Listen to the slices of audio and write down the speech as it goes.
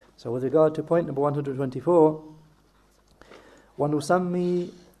So with regard to point number 124, وَنُسَمِّي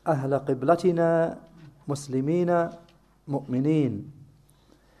أَهْلَ قِبْلَتِنَا مُسْلِمِينَ مُؤْمِنِينَ,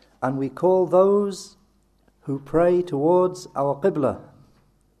 and we call those who pray towards our Qiblah,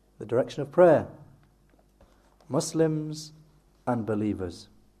 the direction of prayer, Muslims and believers.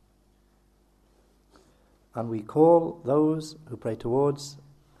 And we call those who pray towards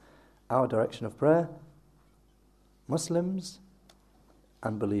our direction of prayer Muslims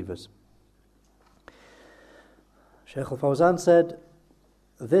and believers. Shaykh al-Fawzan said,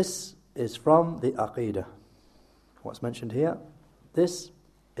 this is from the Aqeedah. What's mentioned here, this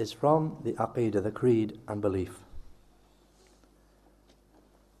is from the Aqeedah, the creed and belief.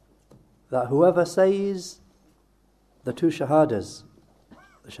 That whoever says the two shahadas,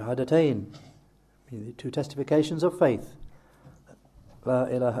 the shahadatain, the two testifications of faith, La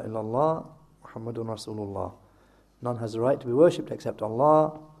ilaha illallah, Muhammadun Rasulullah, none has the right to be worshipped except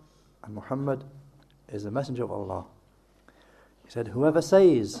Allah, and Muhammad is the messenger of Allah. He said, whoever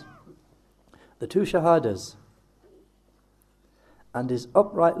says the two shahadas and is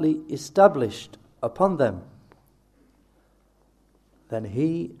uprightly established upon them, then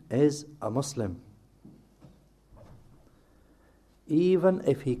he is a Muslim, even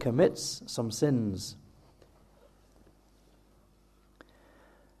if he commits some sins,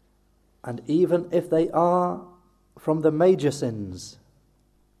 and even if they are from the major sins,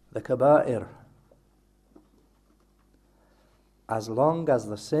 the kaba'ir, as long as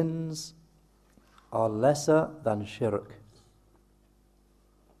the sins are lesser than shirk.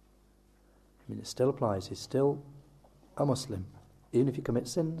 I mean, it still applies, he's still a Muslim, even if he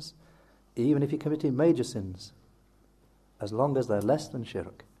commits sins, even if he committed major sins, as long as they're less than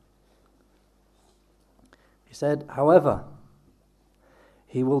shirk. He said, however,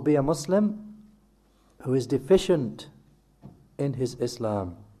 he will be a Muslim who is deficient in his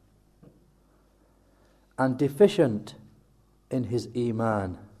Islam and deficient in his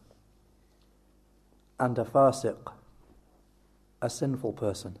Iman, and a fasiq, a sinful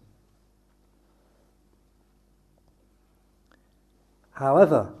person.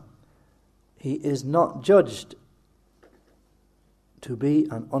 However, he is not judged to be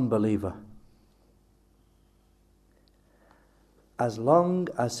an unbeliever, as long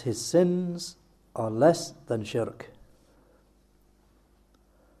as his sins are less than shirk.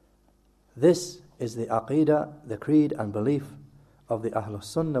 This is the Aqeedah, the creed and belief of the Ahlus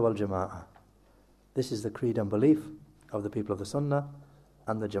Sunnah wal Jama'ah. This is the creed and belief of the people of the Sunnah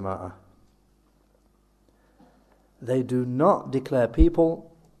and the Jama'ah. They do not declare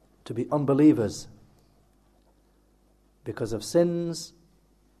people to be unbelievers because of sins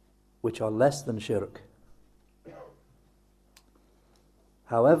which are less than shirk.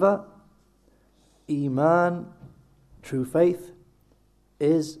 However, Iman, true faith,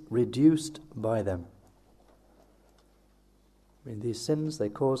 is reduced by them. In these sins, they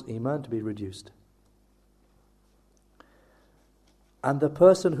cause Iman to be reduced. And the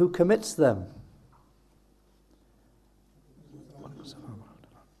person who commits them,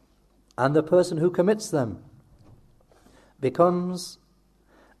 becomes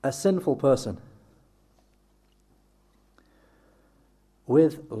a sinful person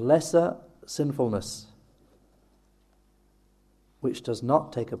with lesser sinfulness, which does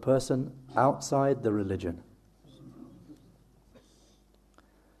not take a person outside the religion.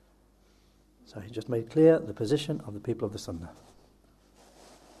 So he just made clear the position of the people of the Sunnah.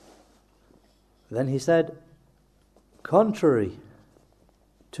 Then he said, contrary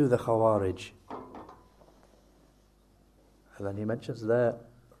to the Khawarij. And then he mentions their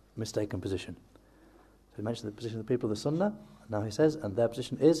mistaken position. So he mentioned the position of the people of the Sunnah. Now he says, and their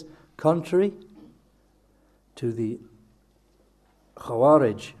position is contrary to the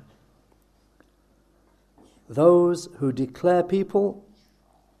Khawarij, those who declare people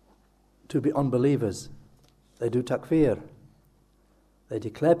to be unbelievers. They do takfir. They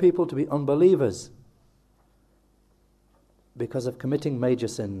declare people to be unbelievers because of committing major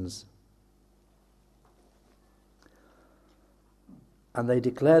sins. And they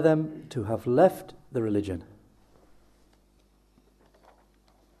declare them to have left the religion.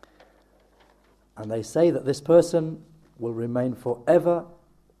 And they say that this person will remain forever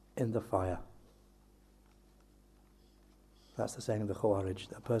in the fire. That's the saying of the Khawarij.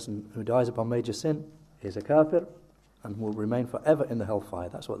 That person who dies upon major sin is a kafir and will remain forever in the hellfire.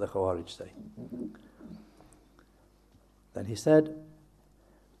 That's what the Khawarij say. Then he said,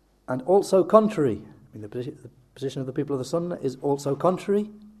 and also contrary, the position of the people of the Sunnah is also contrary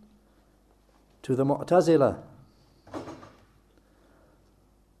to the Mu'tazila,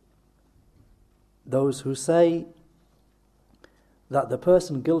 those who say that the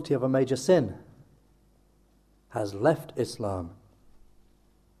person guilty of a major sin has left Islam.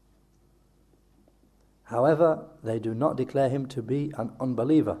 However, they do not declare him to be an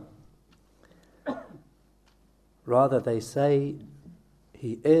unbeliever. Rather, they say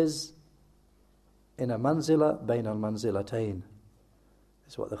he is in a manzila bayn al-manzilatayn.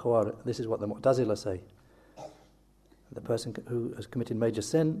 This is what the Mu'tazila say. The person who has committed major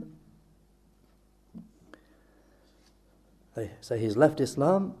sin, they say he's left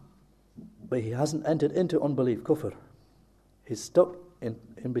Islam, but he hasn't entered into unbelief, kufr. He's stuck in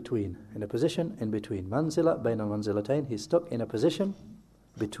between, in a position in between. Manzila bayn al-manzilatayn. He's stuck in a position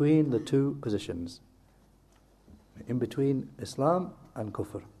between the two positions, in between Islam and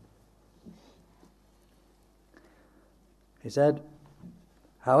kufr. He said,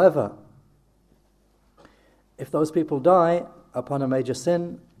 however, if those people die upon a major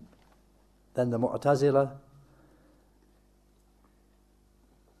sin, then the Mu'tazila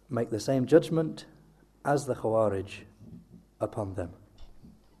make the same judgment as the Khawarij upon them.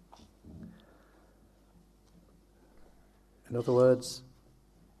 In other words,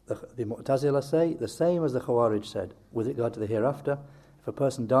 the Mu'tazila say the same as the Khawarij said with regard to the hereafter. If a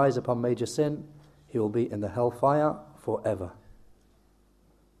person dies upon major sin, he will be in the hellfire forever.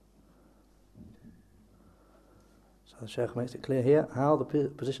 So the Shaykh makes it clear here how the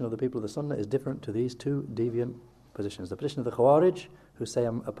position of the people of the Sunnah is different to these two deviant positions. The position of the Khawarij, who say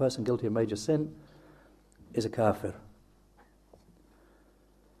a person guilty of major sin is a kafir,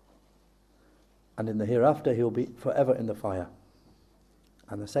 and in the hereafter he will be forever in the fire.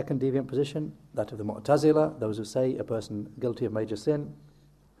 And the second deviant position, that of the Mu'tazila, those who say a person guilty of major sin,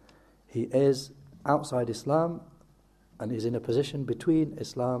 he is outside Islam and is in a position between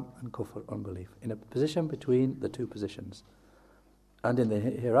Islam and kufr, unbelief, in a position between the two positions. And in the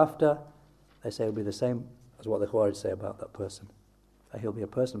hereafter, they say it will be the same as what the Khawarij say about that person, that he'll be a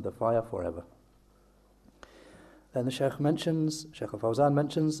person of the fire forever. Then the Shaykh al-Fawzan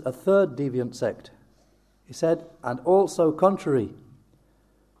mentions a third deviant sect. He said, and also contrary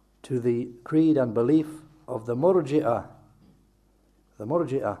to the creed and belief of the Murji'ah,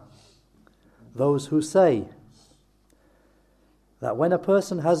 those who say that when a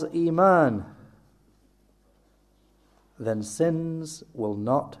person has Iman, then sins will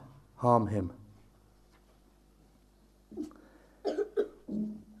not harm him,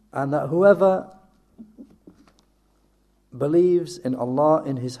 and that whoever believes in Allah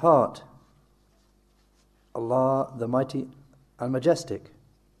in his heart, Allah the Mighty and Majestic,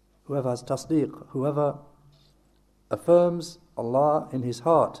 whoever has tasdeeq, whoever affirms Allah in his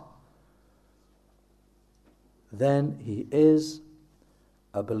heart, then he is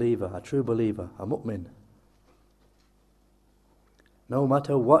a believer, a true believer, a mu'min, no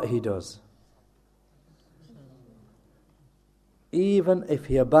matter what he does. Even if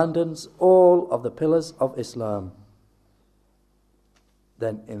he abandons all of the pillars of Islam,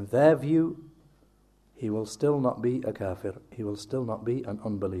 then in their view, he will still not be a kafir, he will still not be an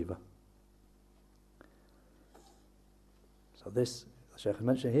unbeliever. So this, the Shaykh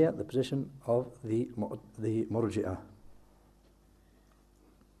mentioned here, the position of the Murji'ah.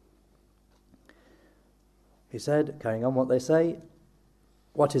 He said, carrying on what they say,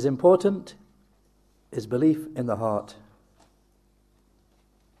 what is important is belief in the heart,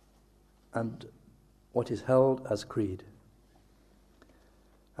 and what is held as creed.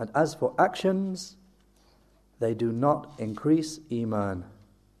 And as for actions, they do not increase Iman,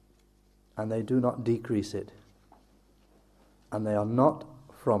 and they do not decrease it, and they are not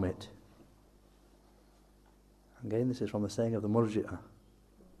from it. Again, this is from the saying of the Murji'ah.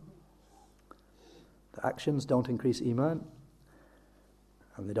 The actions don't increase Iman,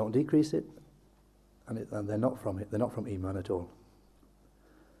 and they don't decrease it, and they're not from it. They're not from Iman at all.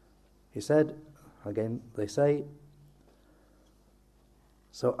 He said, again, they say,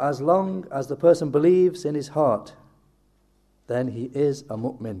 so as long as the person believes in his heart, then he is a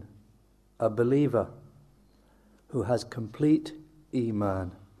mu'min, a believer who has complete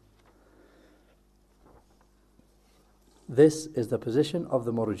Iman. This is the position of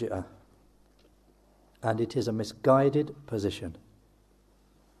the Murji'ah, and it is a misguided position.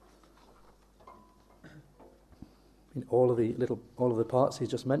 In all of the parts he's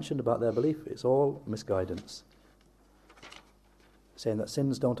just mentioned about their belief, it's all misguidance. Saying that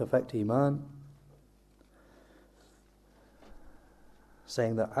sins don't affect Iman,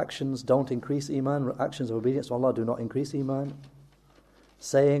 saying that actions don't increase Iman, actions of obedience to Allah do not increase Iman,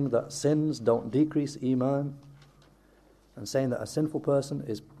 saying that sins don't decrease Iman, and saying that a sinful person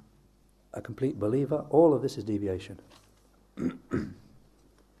is a complete believer. All of this is deviation.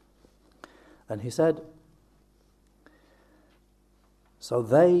 And he said, So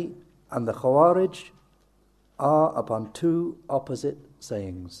they and the Khawarij are upon two opposite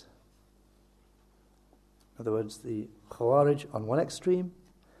sayings. In other words, the Khawarij on one extreme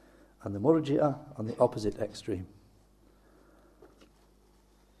and the Murji'ah on the opposite extreme.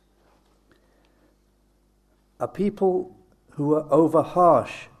 A people who are over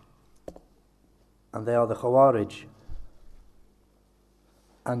harsh, and they are the Khawarij,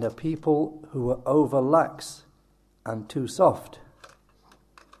 and a people who are over lax and too soft,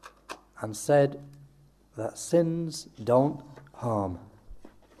 and said that sins don't harm,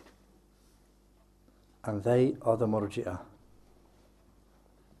 and they are the Murji'ah.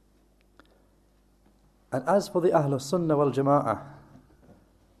 And as for the Ahlul Sunnah wal Jama'ah,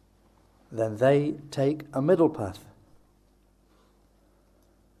 then they take a middle path.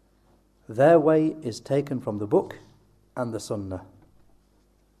 Their way is taken from the book and the Sunnah,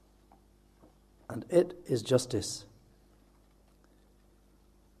 and it is justice,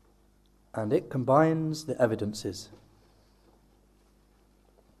 and it combines the evidences.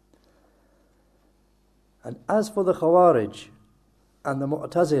 And as for the Khawarij and the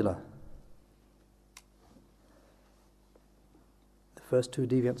Mu'tazilah, the first two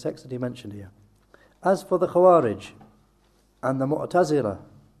deviant sects that he mentioned here, as for the Khawarij and the Mu'tazilah,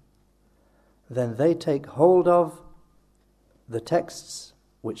 then they take hold of the texts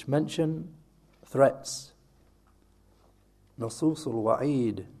which mention threats, Nususul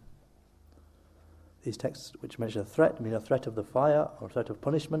Wa'id. These texts which mention a threat, mean a threat of the fire or a threat of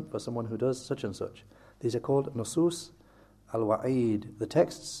punishment for someone who does such and such. These are called Nusus al-Wa'id, the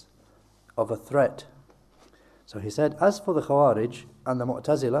texts of a threat. So he said, as for the Khawarij and the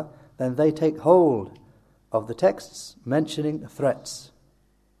Mu'tazilah, then they take hold of the texts mentioning threats,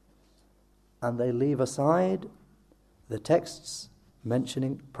 and they leave aside the texts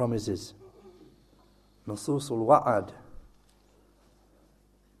mentioning promises, Nususul Wa'ad.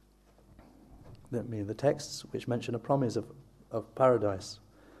 That mean the texts which mention a promise of paradise,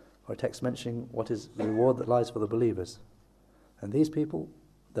 or a text mentioning what is the reward that lies for the believers. And these people,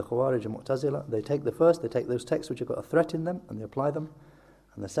 the Khawarij and Mu'tazilah, they take those texts which have got a threat in them and they apply them,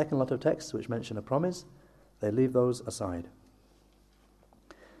 and the second lot of texts which mention a promise, they leave those aside.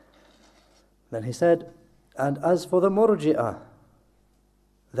 Then he said, and as for the Murji'ah,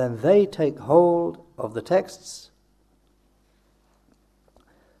 then they take hold of the texts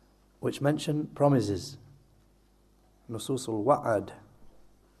which mention promises, Nususul Wa'ad.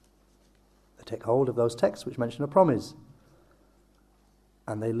 They take hold of those texts which mention a promise,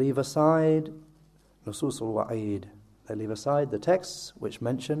 and they leave aside Nususul Wa'id. They leave aside the texts which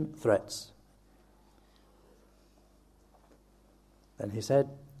mention threats. Then he said,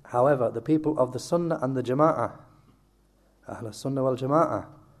 however, the people of the Sunnah and the Jama'ah, Ahlul Sunnah wal Jama'ah,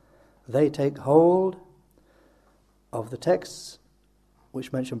 they take hold of the texts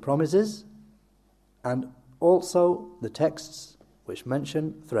which mention promises and also the texts which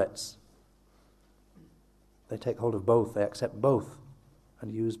mention threats. They take hold of both, they accept both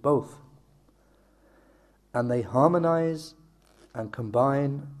and use both. And they harmonize and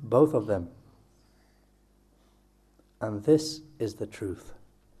combine both of them. And this is the truth.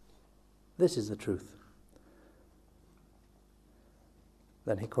 This is the truth.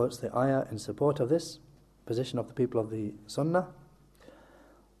 Then he quotes the ayah in support of this position of the people of the Sunnah.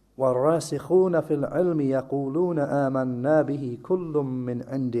 وَالرَّاسِخُونَ فِي الْعِلْمِ يَقُولُونَ آمَنَّا بِهِ كُلٌّ مِّنْ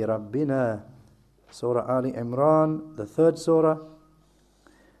عِنْدِ رَبِّنَا. Surah Ali Imran, the third surah,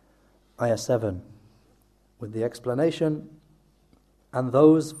 ayah 7, with the explanation, and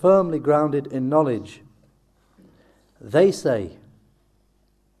those firmly grounded in knowledge, they say,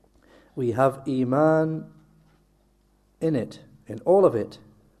 we have Iman in it, in all of it.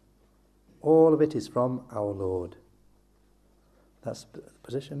 All of it is from our Lord. That's the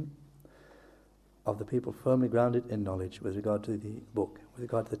position of the people firmly grounded in knowledge with regard to the book, with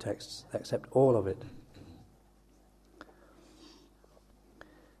regard to the texts. They accept all of it.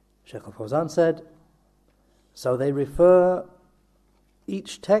 Shaykh al-Fawzan said, so they refer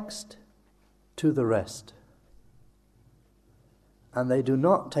each text to the rest, and they do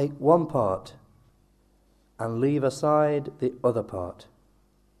not take one part and leave aside the other part,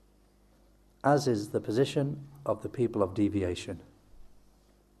 as is the position of the people of deviation.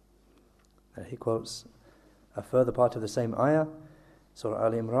 And he quotes a further part of the same ayah, Surah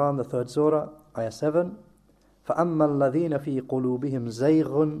Al Imran, the third surah, ayah 7, فَأَمَّا الَّذِينَ فِي قُلُوبِهِمْ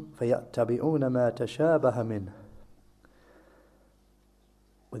زَيْغٌ فَيَتَّبِعُونَ مَا تَشَابَهَ مِنْهُ.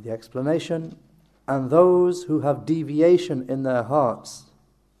 With the explanation, and those who have deviation in their hearts,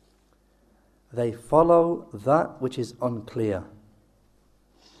 they follow that which is unclear.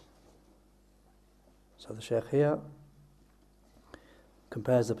 So the Shaykh here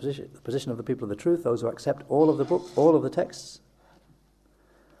compares the position of the people of the truth, those who accept all of the book, all of the texts,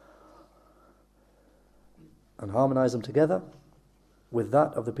 and harmonize them together with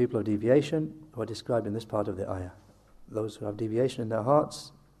that of the people of deviation who are described in this part of the ayah. Those who have deviation in their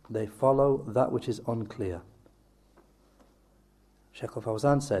hearts, they follow that which is unclear. Shaykh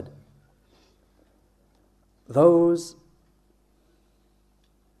al-Fawzan said, those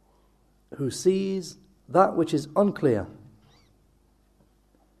who seize that which is unclear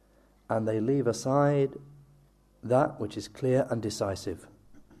and they leave aside that which is clear and decisive,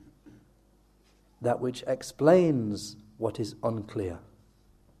 that which explains what is unclear.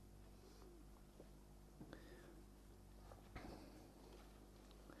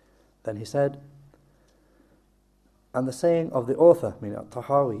 Then he said, and the saying of the author, meaning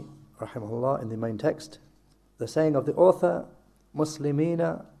At-Tahawi, rahimahullah, in the main text, the saying of the author,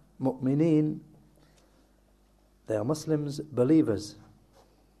 Muslimina mu'mineen, they are Muslims, believers,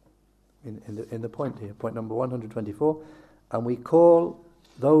 in the point here, point number 124, and we call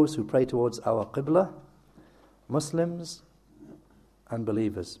those who pray towards our Qiblah Muslims and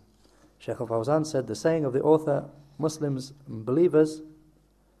believers. Shaykh al-Fawzan said the saying of the author, Muslims and believers,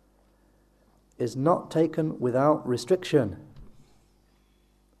 is not taken without restriction.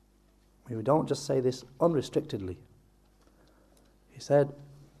 We don't just say this unrestrictedly. He said,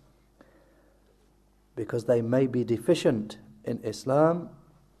 because they may be deficient in Islam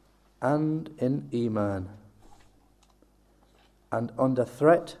and in Iman, and under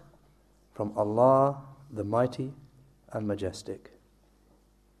threat from Allah, the Mighty and Majestic.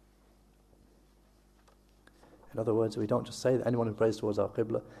 In other words, we don't just say that anyone who prays towards our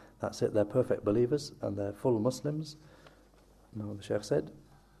Qiblah, that's it, they're perfect believers and they're full Muslims. No, the Shaykh said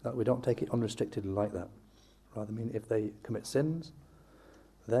that we don't take it unrestrictedly like that. Rather, if they commit sins,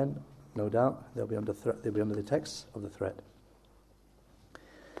 then no doubt they'll be under threat. They'll be under the text of the threat,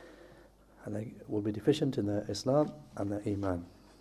 and they will be deficient in their Islam and their Iman.